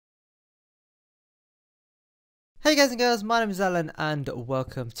Hey guys and girls, my name is Alan and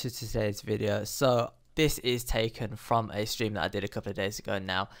welcome to today's video. So this is taken from a stream that I did a couple of days ago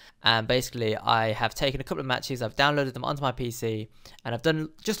now, and basically I have taken a couple of matches, I've downloaded them onto my PC, and I've done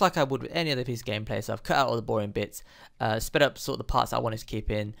just like I would with any other piece of gameplay. So I've cut out all the boring bits, sped up sort of the parts I wanted to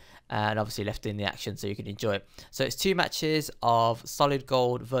keep in, and obviously left in the action so you can enjoy it. So it's two matches of Solid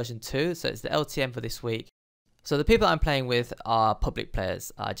Gold version 2, so it's the LTM for this week. So the people I'm playing with are public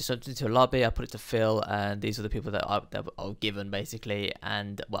players. I just went into a lobby, I put it to fill, and these are the people that are given basically,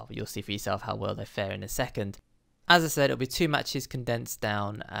 and well, you'll see for yourself how well they fare in a second. As I said, it'll be two matches condensed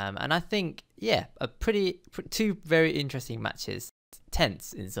down, and I think, yeah, two very interesting matches.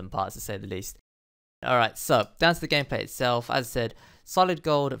 Tense in some parts, to say the least. Alright, so down to the gameplay itself. As I said, Solid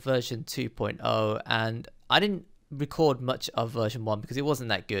Gold version 2.0, and I didn't record much of version 1 because it wasn't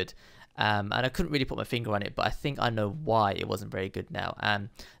that good. And I couldn't really put my finger on it, but I think I know why it wasn't very good now.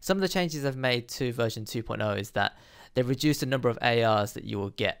 Some of the changes I've made to version 2.0 is that they've reduced the number of ARs that you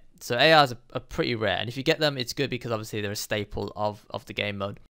will get. So ARs are pretty rare, and if you get them, it's good because obviously they're a staple of the game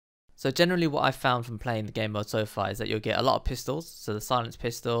mode. So generally what I've found from playing the game mode so far is that you'll get a lot of pistols, so the silenced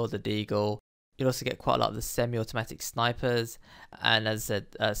pistol, the deagle. You'll also get quite a lot of the semi-automatic snipers, and as I said,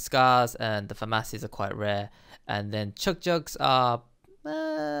 scars and the FAMASs are quite rare, and then chug jugs are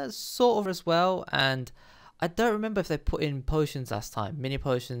sort of as well, and I don't remember if they put in potions last time, mini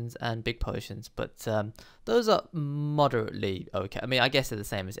potions and big potions, but those are moderately okay. I mean, I guess they're the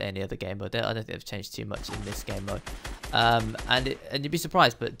same as any other game mode. I don't think they've changed too much in this game mode, and you'd be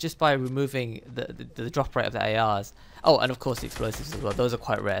surprised, but just by removing the drop rate of the ARs, oh, and of course the explosives as well, those are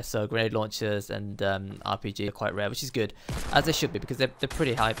quite rare. So grenade launchers and RPG are quite rare, which is good, as they should be, because they're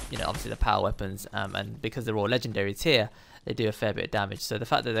pretty high, you know, obviously they're power weapons, and because they're all legendary tier, they do a fair bit of damage. So the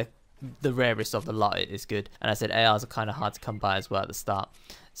fact that they're the rarest of the lot is good. And I said ARs are kind of hard to come by as well at the start.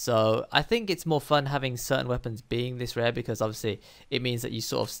 So I think it's more fun having certain weapons being this rare, because obviously it means that you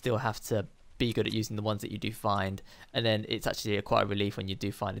sort of still have to be good at using the ones that you do find, and then it's actually quite a relief when you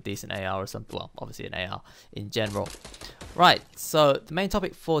do find a decent AR or something. Well, obviously an AR in general. Right, so the main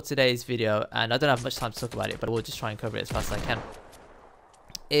topic for today's video, and I don't have much time to talk about it, but I will just try and cover it as fast as I can,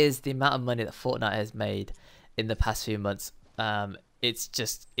 is the amount of money that Fortnite has made in the past few months.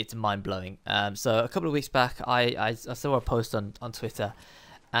 It's mind-blowing. So a couple of weeks back I saw a post on Twitter,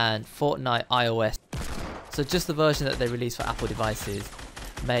 and Fortnite iOS, so just the version that they released for Apple devices,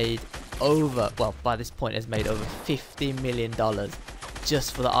 made over, well, by this point has made over $50 million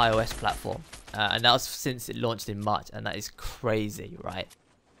just for the iOS platform, and that was since it launched in March, and that is crazy, right?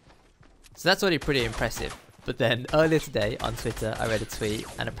 So that's already pretty impressive. But then earlier today on Twitter I read a tweet,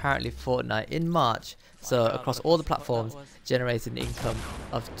 and apparently Fortnite in March, so across all the platforms, generated an income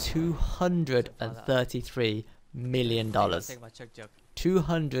of $233 million.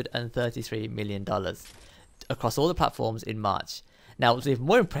 $233 million across all the platforms in March. Now what's even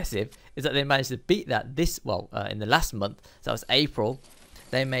more impressive is that they managed to beat that in the last month, so that was April.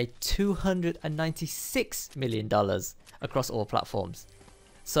 They made $296 million across all platforms.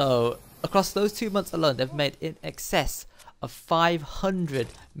 So across those 2 months alone, they've made in excess of $500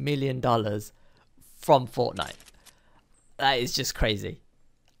 million from Fortnite. That is just crazy.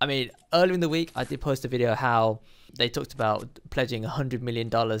 I mean, earlier in the week, I did post a video how they talked about pledging $100 million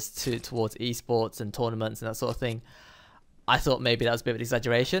towards esports and tournaments and that sort of thing. I thought maybe that was a bit of an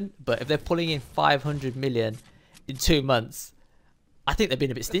exaggeration, but if they're pulling in $500 million in 2 months, I think they've been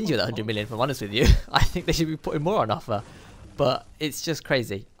a bit stingy with that $100 million, if I'm honest with you. I think they should be putting more on offer. But it's just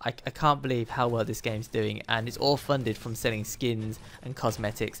crazy. I can't believe how well this game's doing, and it's all funded from selling skins and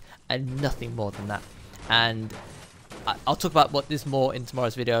cosmetics and nothing more than that. And I'll talk about this more in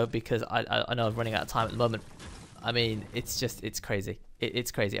tomorrow's video, because I know I'm running out of time at the moment. I mean, it's crazy.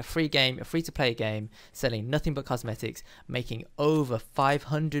 It's crazy. A free game, a free-to-play game, selling nothing but cosmetics, making over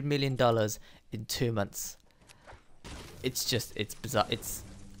 $500 million in 2 months. It's bizarre.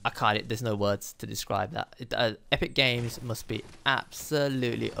 There's no words to describe that. Epic Games must be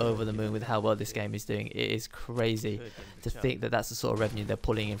absolutely over the moon with how well this game is doing. It is crazy to think that that's the sort of revenue they're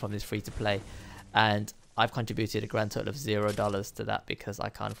pulling in from this free-to-play, and I've contributed a grand total of $0 to that because I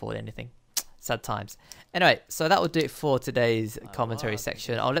can't afford anything. Sad times. Anyway, so that will do it for today's commentary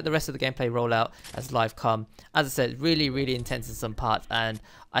section. I'll let the rest of the gameplay roll out as live come. As I said, really intense in some parts, and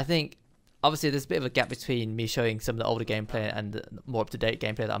I think obviously there's a bit of a gap between me showing some of the older gameplay and the more up-to-date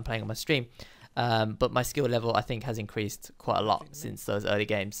gameplay that I'm playing on my stream. but my skill level I think has increased quite a lot since those early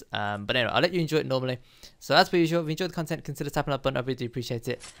games. But anyway, I'll let you enjoy it normally. So as per usual, if you enjoyed the content, consider tapping that button. I really do appreciate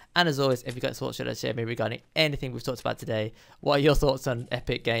it. And as always, if you got thoughts, share me regarding anything we've talked about today. What are your thoughts on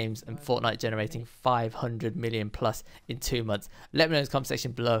Epic Games and Fortnite generating 500 million plus in 2 months? Let me know in the comment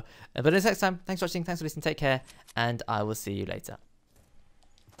section below. But until next time, thanks for watching, thanks for listening, take care, and I will see you later.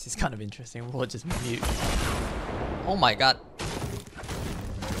 This is kind of interesting. We'll just mute. Oh my god.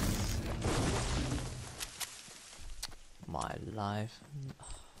 My life.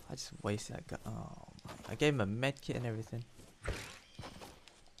 I just wasted that gun. Oh, I gave him a med kit and everything.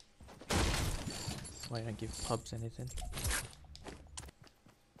 Why don't give pubs anything?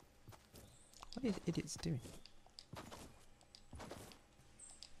 What are these idiots doing?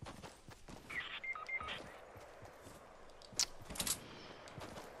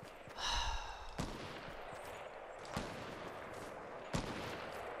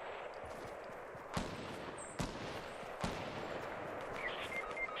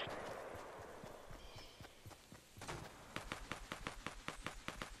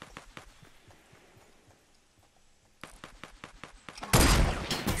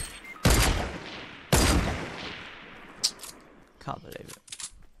 Can't believe it.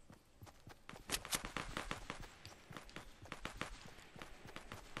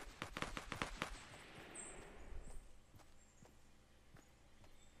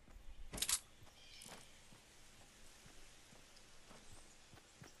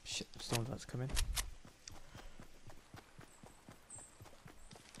 Shit, someone's about to come in.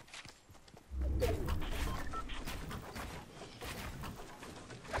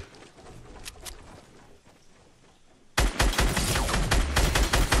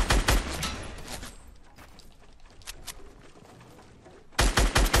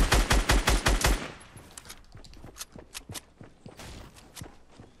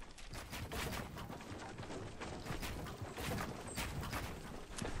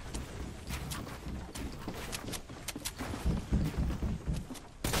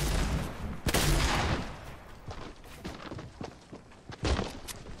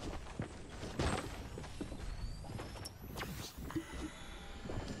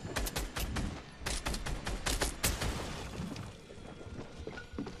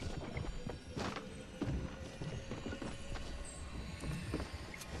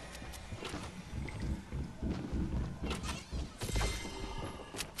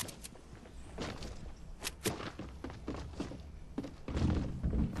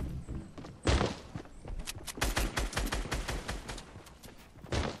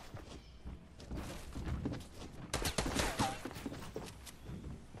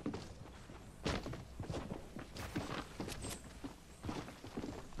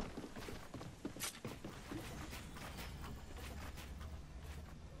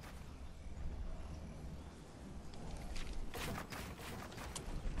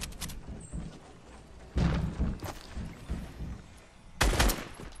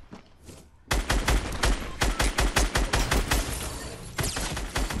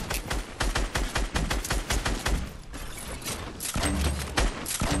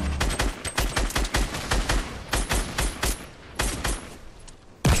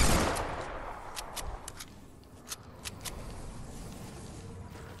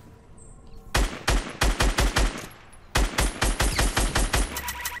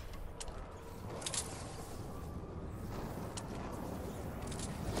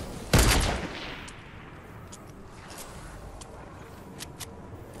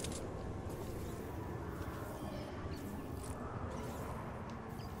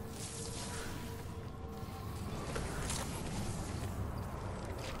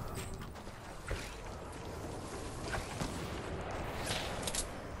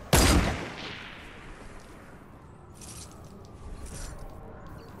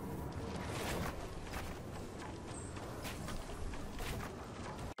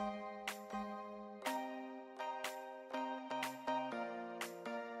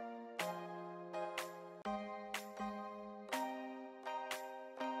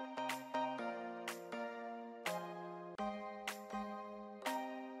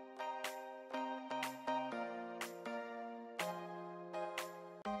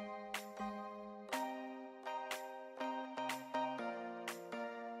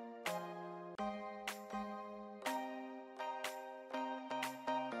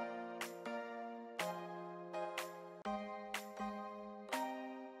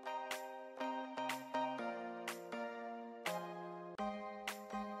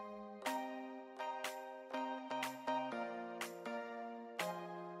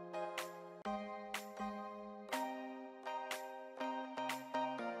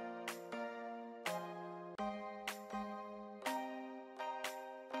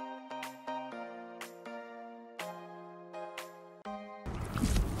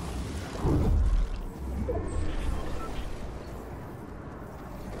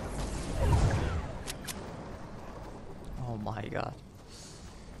 Oh my god.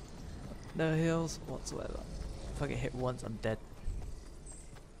 No heals whatsoever. If I get hit once, I'm dead.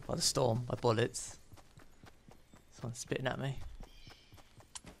 By the storm, by bullets. Someone's spitting at me.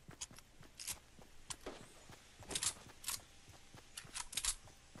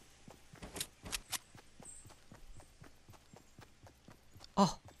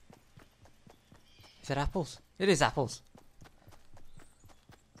 Oh! Is that apples? It is apples!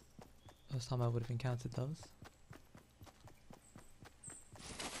 First time I would have encountered those.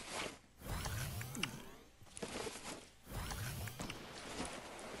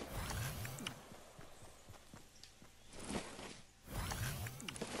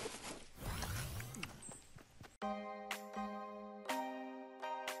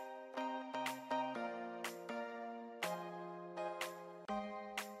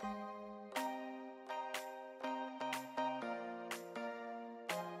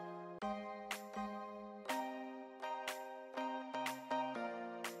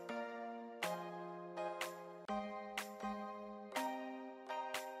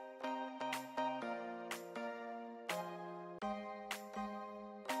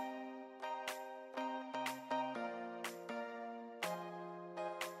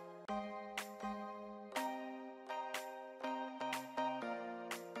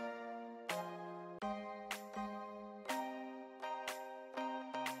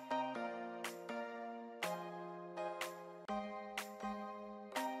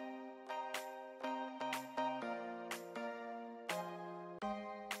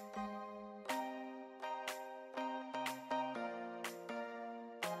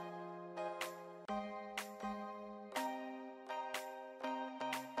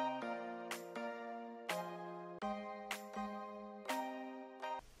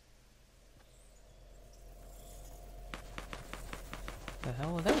 The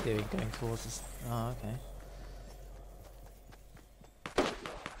hell are they doing going towards us? Oh, okay.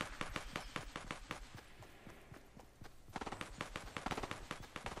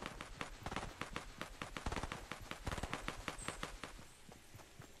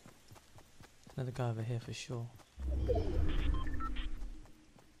 Another guy over here for sure.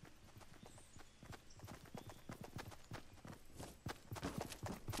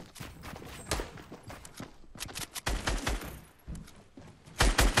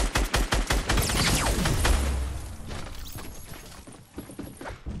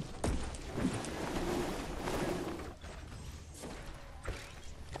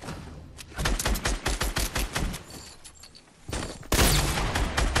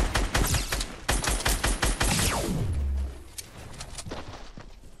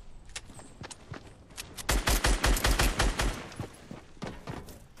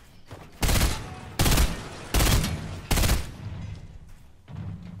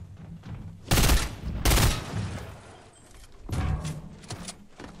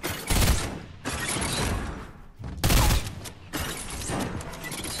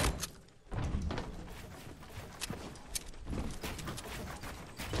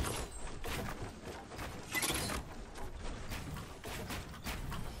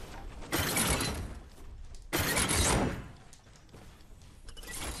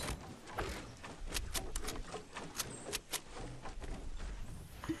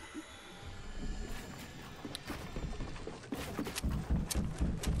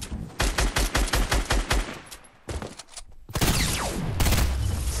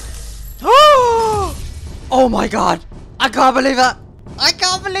 Oh my god! I can't believe that! I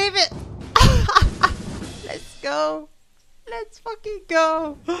can't believe it! Let's go! Let's fucking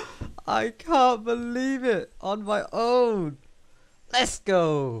go! I can't believe it! On my own! Let's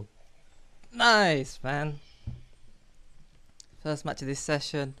go! Nice, man! First match of this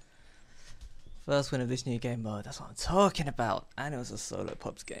session. First win of this new game mode. That's what I'm talking about. And it was a solo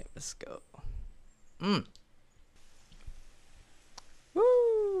pubs game. Let's go.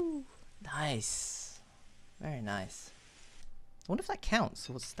 Woo! Nice. Very nice. I wonder if that counts.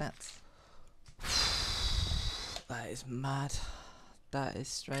 What's stats? That is mad. That is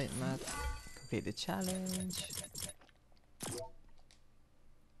straight mad. Complete the challenge.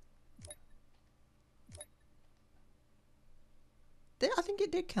 I think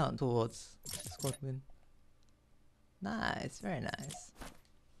it did count towards squad win. Nice, very nice.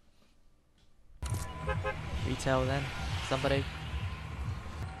 Retail then, somebody.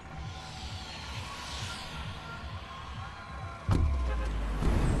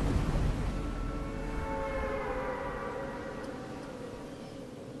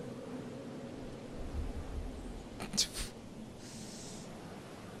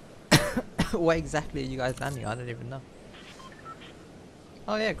 What exactly are you guys landing? I don't even know.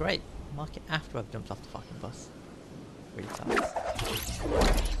 Oh yeah, great. Mark it after I've jumped off the fucking bus. Retards.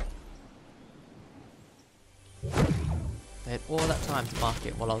 They had all that time to mark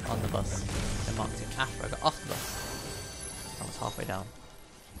it while I was on the bus. They marked it after I got off the bus. I was halfway down.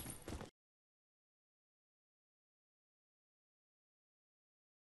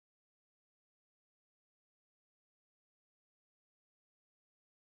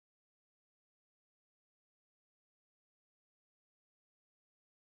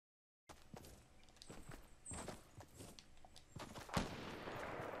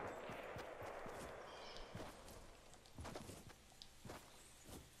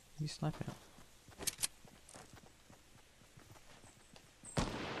 Who's sniping at?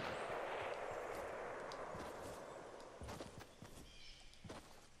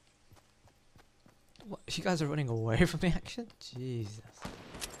 What? You guys are running away from the action? Jesus.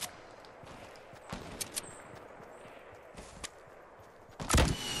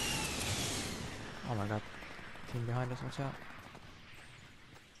 Oh my god. Team behind us, watch out.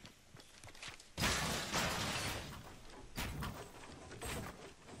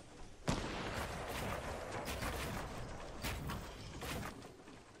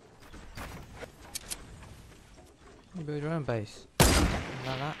 You build your own base.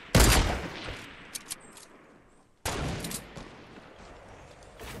 Like that.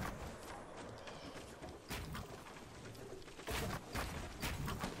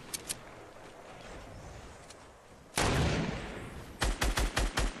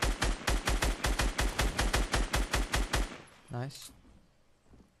 Nice.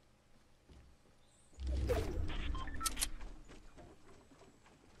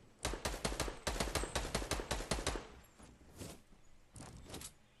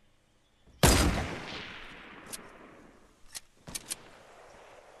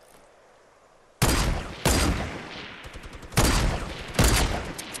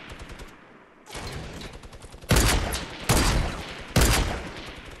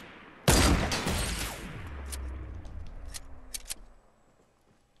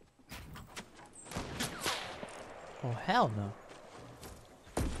 Oh hell no.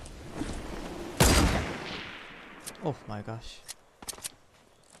 Oh my gosh.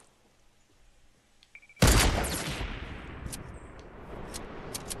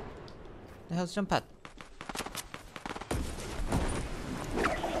 The hell's jump pad?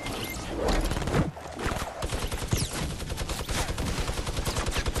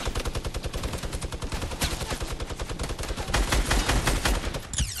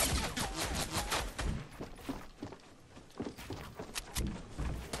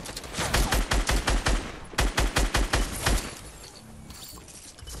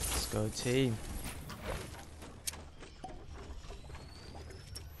 Go team.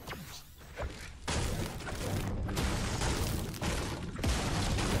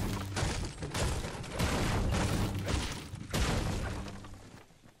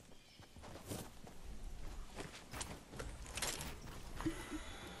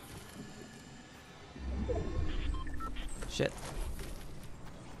 Shit.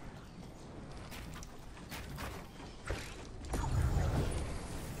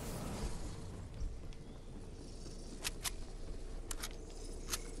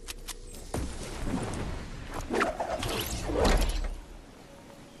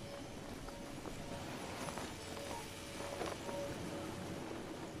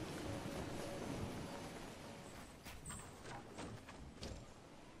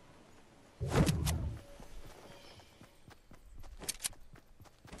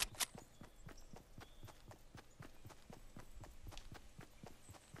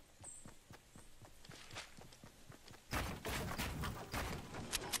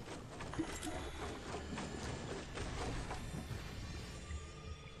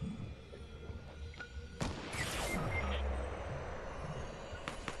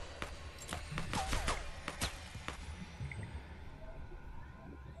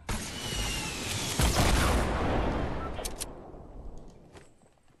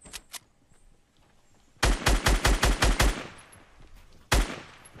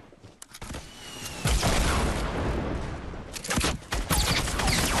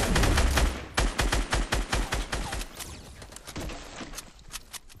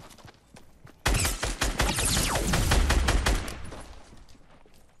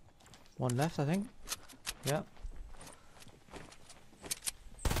 One left, I think. Yep.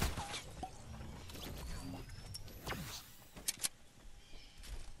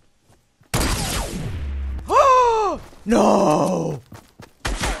 Oh no!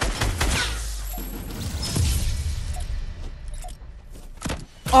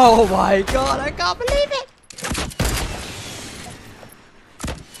 Oh my god, I can't believe it!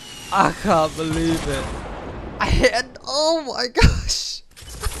 I can't believe it. I hit an, oh my gosh.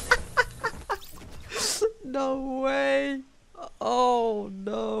 No way. Oh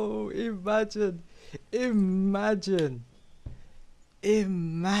no, imagine.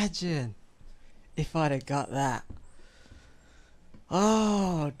 Imagine if I'd have got that.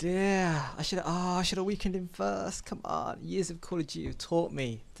 Oh dear. I should have weakened him first. Come on. Years of Call of Duty have taught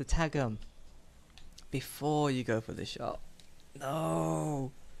me to tag him before you go for the shot.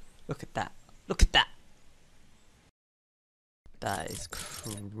 No. Look at that. Look at that. That is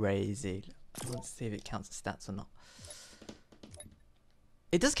crazy. I want to see if it counts the stats or not.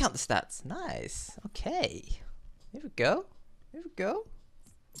 It does count the stats. Nice. Okay. Here we go. Here we go.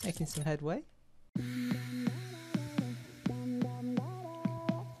 Making some headway.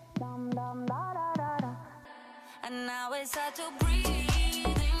 And now it's hard to breathe.